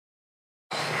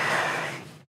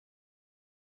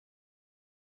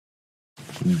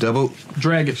Double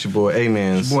Drag it. It's your boy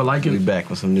AMENZ. Boy, like it. We back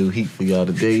with some new heat for y'all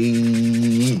today.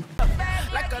 You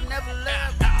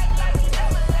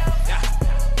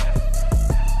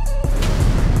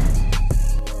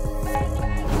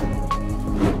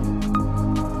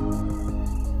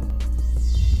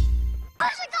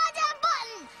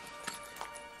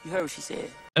heard what she said.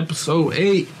 Episode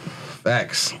 8.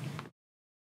 Facts.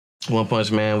 One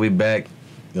Punch Man, we back.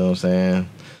 You know what I'm saying?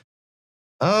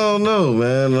 I don't know,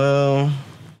 man.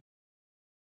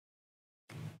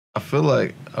 I feel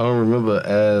like I don't remember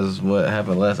as what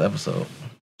happened last episode.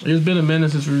 It's been a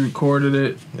minute since we recorded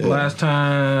it. Yeah. Last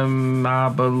time, I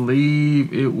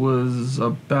believe it was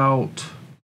about...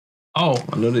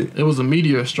 it was a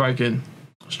meteor striking,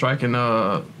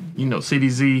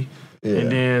 CDZ. Yeah.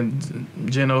 And then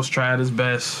Genos tried his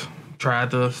best, tried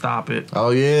to stop it.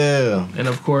 Oh, yeah. And,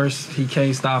 of course, he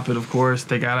can't stop it, of course.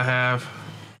 They got to have...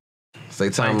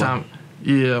 Saitama.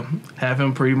 Yeah, have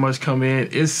him pretty much come in.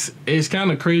 It's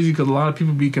kind of crazy because a lot of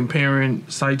people be comparing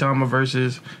Saitama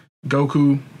versus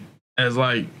Goku as,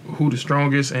 like, who the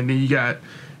strongest. And then you got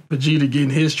Vegeta getting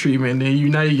his treatment. And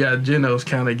then now you got Genos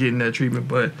kind of getting that treatment.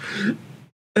 But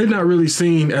they're not really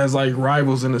seen as, like,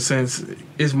 rivals in a sense.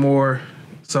 It's more...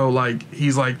 So, like,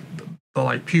 he's, like, the,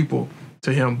 like, pupil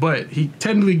to him. But he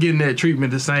technically getting that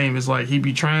treatment the same. It's like he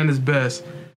be trying his best.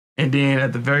 And then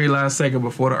at the very last second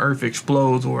before the Earth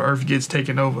explodes or Earth gets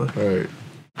taken over, right,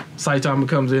 Saitama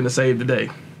comes in to save the day.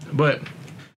 But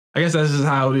I guess that's just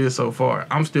how it is so far.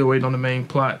 I'm still waiting on the main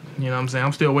plot. You know what I'm saying?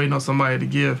 I'm still waiting on somebody to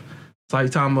give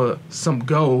Saitama some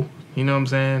go. You know what I'm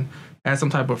saying? Add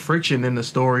some type of friction in the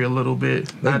story a little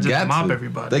bit, not just mop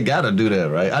everybody. They gotta do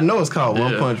that, right? I know it's called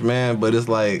One Punch Man, but it's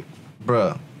like,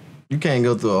 bruh, you can't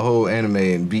go through a whole anime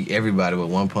and beat everybody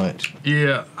with one punch.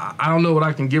 Yeah, I don't know what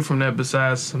I can get from that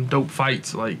besides some dope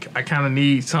fights. Like, I kind of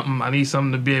need something. I need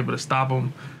something to be able to stop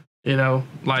them. You know,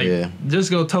 like just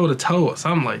go toe to toe or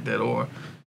something like that, or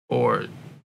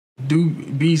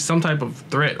be some type of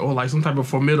threat or like some type of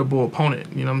formidable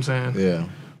opponent. You know what I'm saying? Yeah.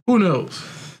 Who knows?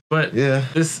 But yeah,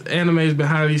 this anime has been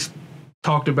highly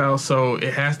talked about, so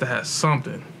it has to have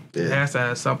something. Yeah. It has to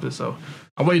have something. So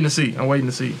I'm waiting to see.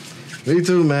 Me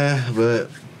too, man. But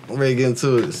I'm ready to get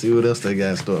into it. See what else they got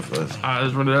in store for us. All right,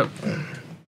 let's run it up.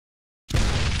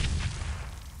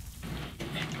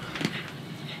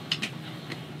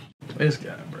 This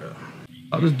guy, bro.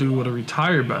 Oh, this dude would have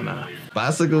retired by now.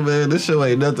 Bicycle, man. This show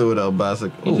ain't nothing without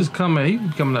Bicycle. He was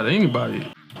coming out of anybody.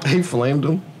 He flamed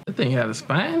him. That thing had a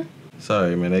spine.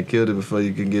 Sorry, man. They killed it before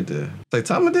you could get there.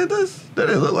 Saitama did this? That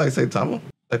didn't look like Saitama.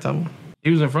 He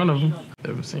was in front of him.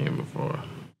 Never seen him before.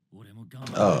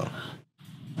 Oh.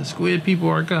 The squid people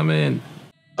are coming.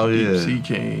 Oh, yeah. Deep Sea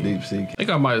King. I think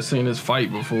I might have seen this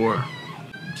fight before.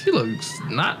 She looks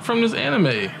not from this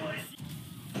anime.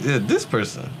 Yeah, this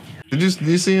person. Did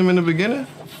you see him in the beginning?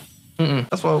 Mm-mm.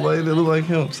 That's why they look like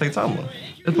him, Saitama.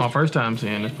 It's my first time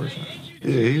seeing this person.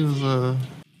 Yeah, he was,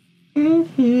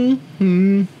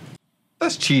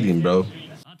 That's cheating, bro.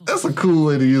 That's a cool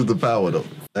way to use the power, though.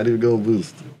 Not even gonna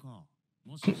boost.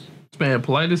 This man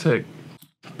polite as heck.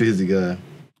 Busy guy.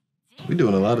 We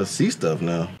doing a lot of C stuff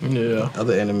now. Yeah.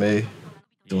 Other anime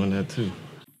doing that too.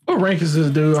 What rank is this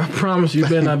dude? I promise you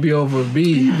better not be over a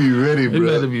B. He be ready, bro. It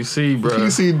better be C, bro. If he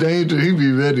see danger, he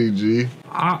be ready, G.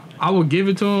 I would give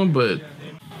it to him, but...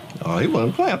 Oh, he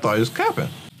wasn't playing. I thought he was capping.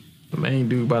 The main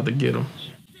dude about to get him.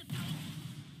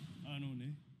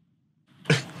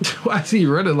 Why is he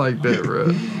running like that,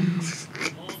 bro?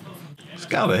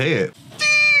 Scout ahead.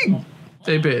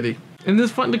 Hey, Patty. And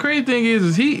the crazy thing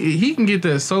is he can get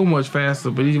that so much faster,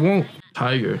 but he won't.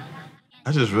 Tiger.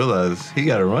 I just realized he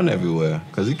got to run everywhere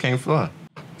because he can't fly.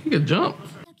 He could jump.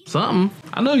 Something.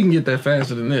 I know you can get that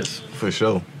faster than this. For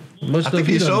sure. I think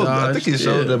he showed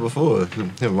that before.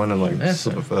 Him running like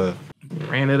super fast.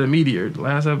 Ran at a meteor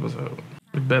last episode.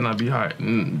 It better not be hot.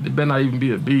 It better not even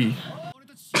be a B.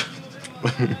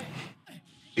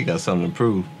 He got something to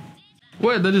prove.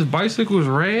 What? That his bicycle is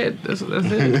red? That's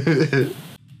it?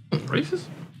 Racist?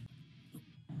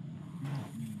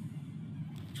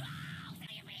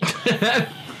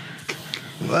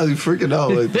 Why is he freaking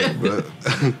out like that, bro?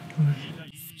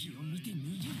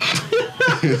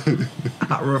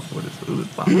 Not rough with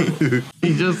it.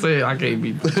 He just said, I can't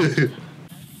beat that.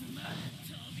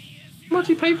 How much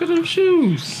he pay for them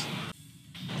shoes?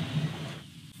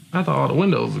 I thought all the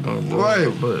windows were going to blow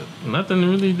up, but nothing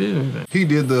really did anything. He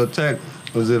did the attack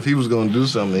as if he was going to do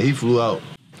something. He flew out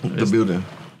the building.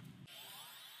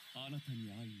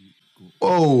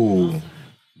 Whoa.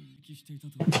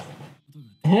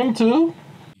 Him too?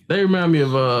 They remind me of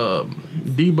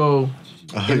Debo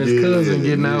and his cousin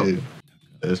getting out.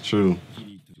 That's true.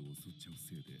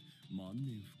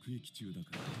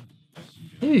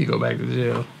 He need to go back to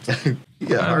jail. You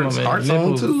got hearts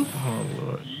on too? Oh,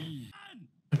 Lord.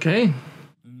 Okay.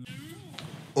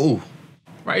 Ooh.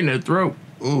 Right in the throat.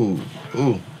 Ooh.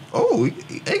 Ooh. Oh,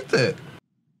 he ate that.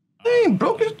 He ain't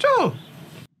broke his jaw.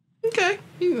 Okay.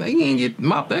 He ain't get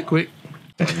mopped that quick.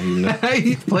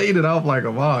 He played it off like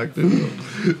a hog, too.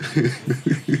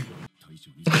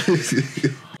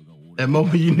 That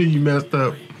moment you knew you messed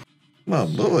up. My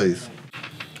boys.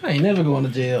 I ain't never going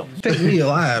to jail. Take me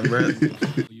alive, bro.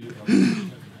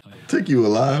 Take you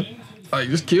alive? Like,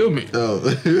 just kill me. Oh.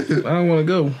 I don't want to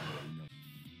go.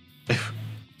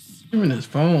 Give me this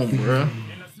phone, bro.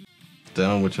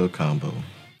 Down with your combo.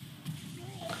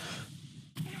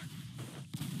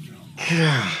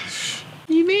 Gosh.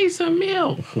 You need some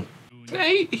milk.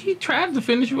 He tried to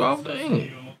finish you off,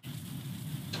 dang.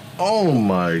 Oh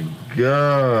my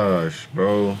gosh,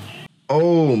 bro.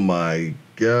 Oh my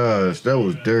gosh. That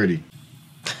was dirty.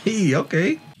 Hey,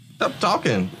 okay. Stop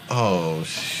talking. Oh,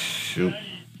 shoot.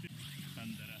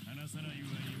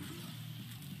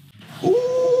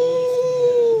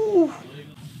 Ooh.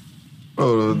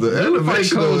 Oh, the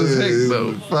animation cold as heck, is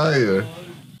though. fire.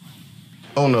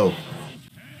 Oh no.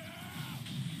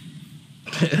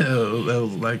 That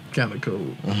was like kind of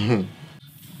cool. Mm-hmm.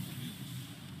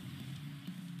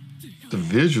 The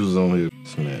visuals on here,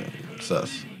 man,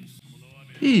 sus.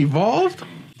 He evolved?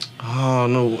 Oh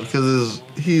no, because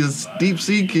he's deep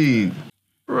sea key.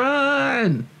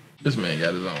 Run! This man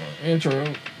got his own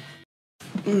intro.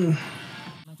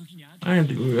 I ain't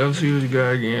think we'll ever see this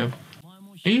guy again.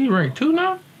 He ranked 2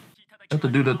 now? That's the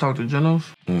dude that talked to Genos.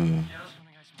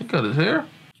 He cut his hair.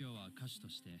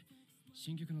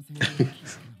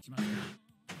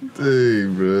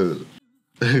 Dang, bro.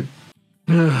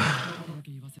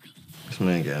 This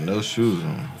man got no shoes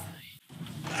on.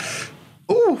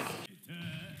 Ooh.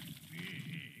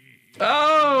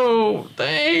 Oh,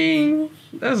 dang.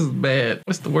 That's bad.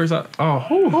 That's the worst.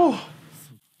 Oh.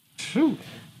 Shoot.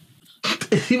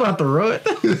 He about to run.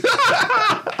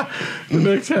 The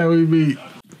next time we meet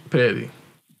Petty.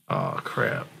 Oh,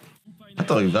 crap. I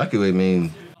thought evacuate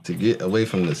mean to get away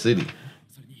from the city.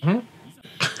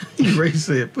 Ray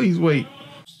said, please wait.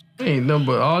 Ain't nothing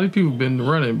but all these people been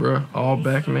running, bro. All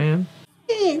back, man.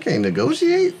 You can't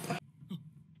negotiate.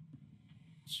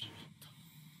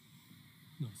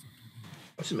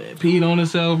 This man peed on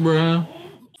himself, bro.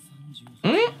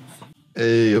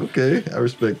 Hey, okay. I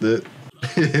respect that.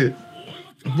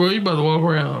 Bro, you about to walk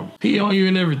around. Pee on you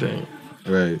and everything.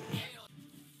 Right.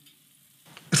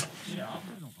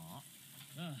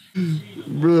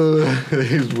 Bro,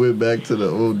 he went back to the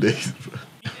old days, bro.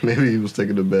 Maybe he was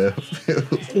taking a bath.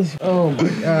 Oh my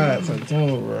God,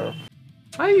 Santana, bro.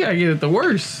 How you gotta get it the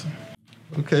worst?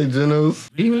 Okay, Genos.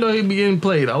 Even though he be getting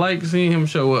played, I like seeing him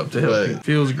show up to help. Right. It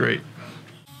feels great.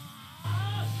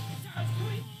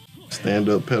 Stand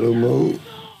up pedal mode.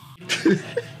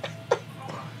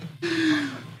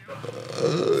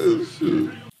 Oh,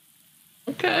 shoot.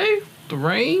 Okay, the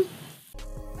rain.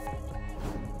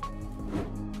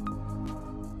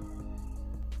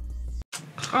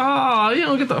 Oh, you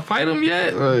don't get to fight him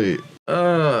yet? Right.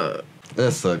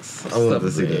 That sucks. I wanted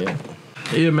to see that.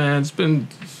 Yeah, man,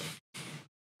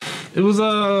 it was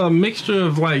a mixture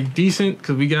of like decent,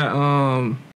 because we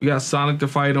got Sonic to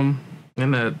fight him,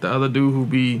 and the other dude who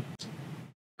be,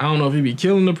 I don't know if he be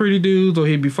killing the pretty dudes or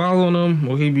he be following them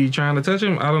or he be trying to touch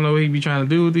him. I don't know what he be trying to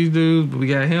do with these dudes, but we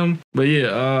got him. But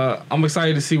yeah, I'm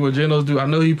excited to see what Genos do. I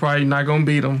know he probably not gonna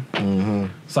beat him.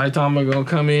 Saitama gonna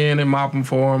come in and mop him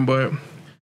for him, but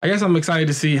I guess I'm excited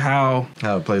to see how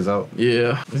it plays out.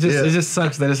 Yeah. It just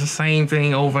sucks that it's the same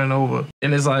thing over and over.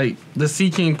 And it's like the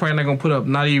Sea King probably not gonna put up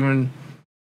not even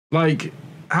like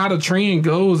how the trend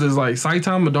goes is like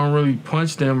Saitama don't really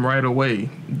punch them right away.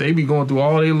 They be going through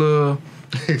all their little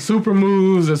super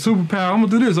moves and super power. I'm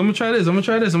gonna do this, I'm gonna try this, I'm gonna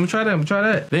try this, I'm gonna try that, I'm gonna try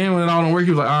that. Then when it all don't work,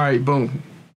 he was like, all right, boom.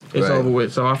 It's over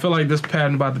with. So I feel like this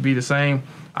pattern about to be the same.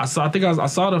 I saw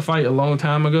the fight a long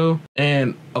time ago,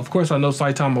 and of course I know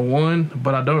Saitama won,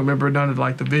 but I don't remember none of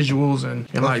like the visuals and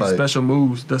like fight? Special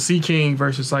moves. The Sea King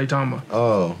versus Saitama.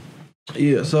 Oh,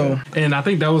 yeah. So, and I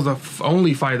think that was the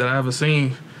only fight that I ever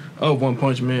seen of One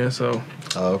Punch Man. So,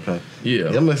 okay. Yeah,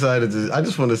 I'm excited to. I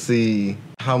just want to see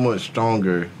how much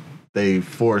stronger they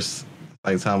force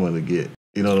Saitama to get.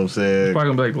 You know what I'm saying? It's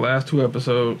probably gonna be like the last 2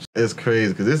 episodes. It's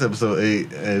crazy because this episode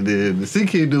 8, and then the Sea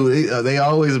King dude, they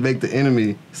always make the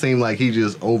enemy seem like he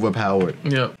just overpowered.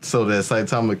 Yep. So that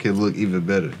Saitama can look even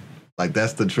better. Like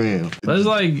that's the trend. But it's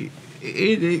like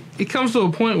it comes to a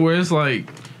point where it's like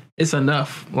it's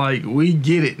enough. Like we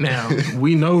get it now.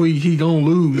 We know he gonna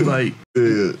lose. Like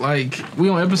like we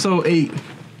on episode 8.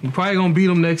 He probably gonna beat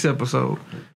him next episode.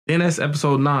 Then that's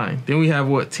episode 9. Then we have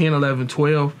what, 10, 11,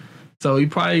 12. So he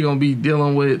probably gonna be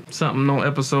dealing with something on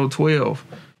episode 12.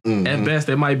 At best,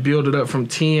 they might build it up from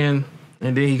 10,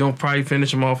 and then he gonna probably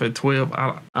finish him off at 12.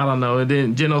 I don't know. And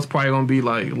then Geno's probably gonna be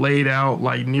like laid out,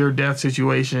 like near death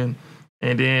situation,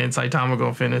 and then Saitama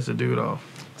gonna finish the dude off.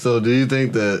 So do you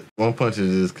think that One Punch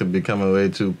is could become way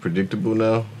too predictable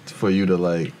now for you to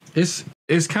like?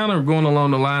 It's kind of going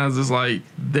along the lines. It's like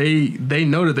they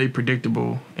know that they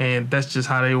predictable, and that's just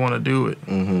how they want to do it.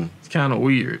 It's kind of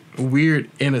weird. Weird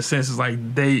in a sense. It's like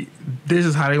this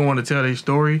is how they want to tell their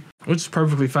story, which is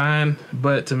perfectly fine.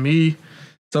 But to me,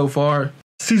 so far,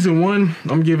 season 1,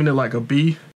 I'm giving it like a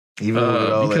B. Even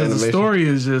with all because the story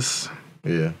is just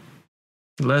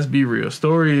Let's be real.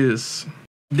 Story is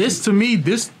this to me.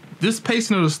 This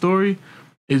pacing of the story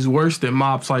is worse than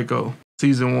Mob Psycho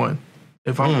season 1.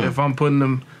 If I'm putting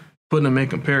them in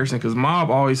comparison, because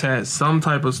Mob always had some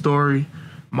type of story.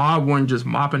 Mob wasn't just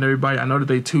mopping everybody. I know that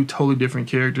they 2 totally different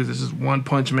characters. This is One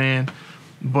Punch Man,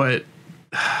 but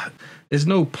there's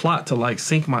no plot to like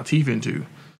sink my teeth into.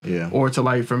 Yeah. Or to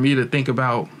like for me to think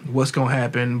about what's gonna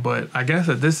happen. But I guess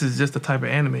that this is just the type of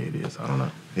anime it is. I don't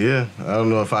know. Yeah. I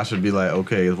don't know if I should be like,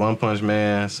 okay, it's One Punch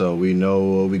Man, so we know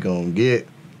what we gonna get,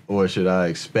 or should I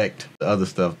expect the other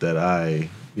stuff that I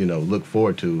look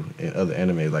forward to in other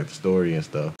animes, like the story and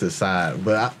stuff, to side.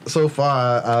 But so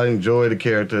far, I enjoy the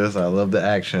characters. I love the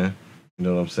action. You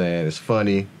know what I'm saying? It's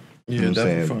funny. You know what I'm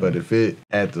saying? Funny. But if it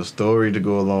had the story to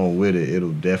go along with it,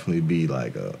 it'll definitely be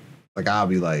like I'll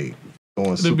be like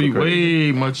going super crazy.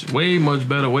 It'll be way much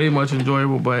better, way much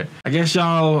enjoyable. But I guess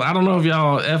y'all, I don't know if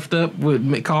y'all effed up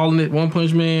with calling it One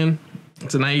Punch Man.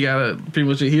 So now you gotta pretty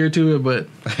much adhere to it. But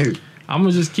I'm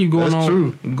gonna just keep going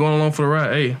going along for the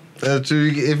ride. Hey. That's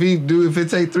true. If it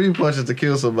take 3 punches to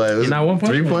kill somebody, not One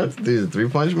Punch. 3 punches? He's a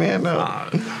 3-punch man now.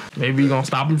 Maybe you gonna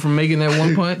stop him from making that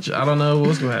 1 punch. I don't know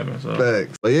what's gonna happen. So.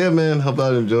 Thanks. But yeah, man, hope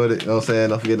y'all enjoyed it. You know what I'm saying?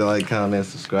 Don't forget to like, comment,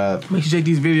 subscribe. Make sure you check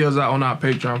these videos out on our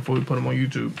Patreon before we put them on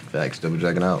YouTube. Facts. Double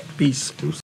checking out. Peace.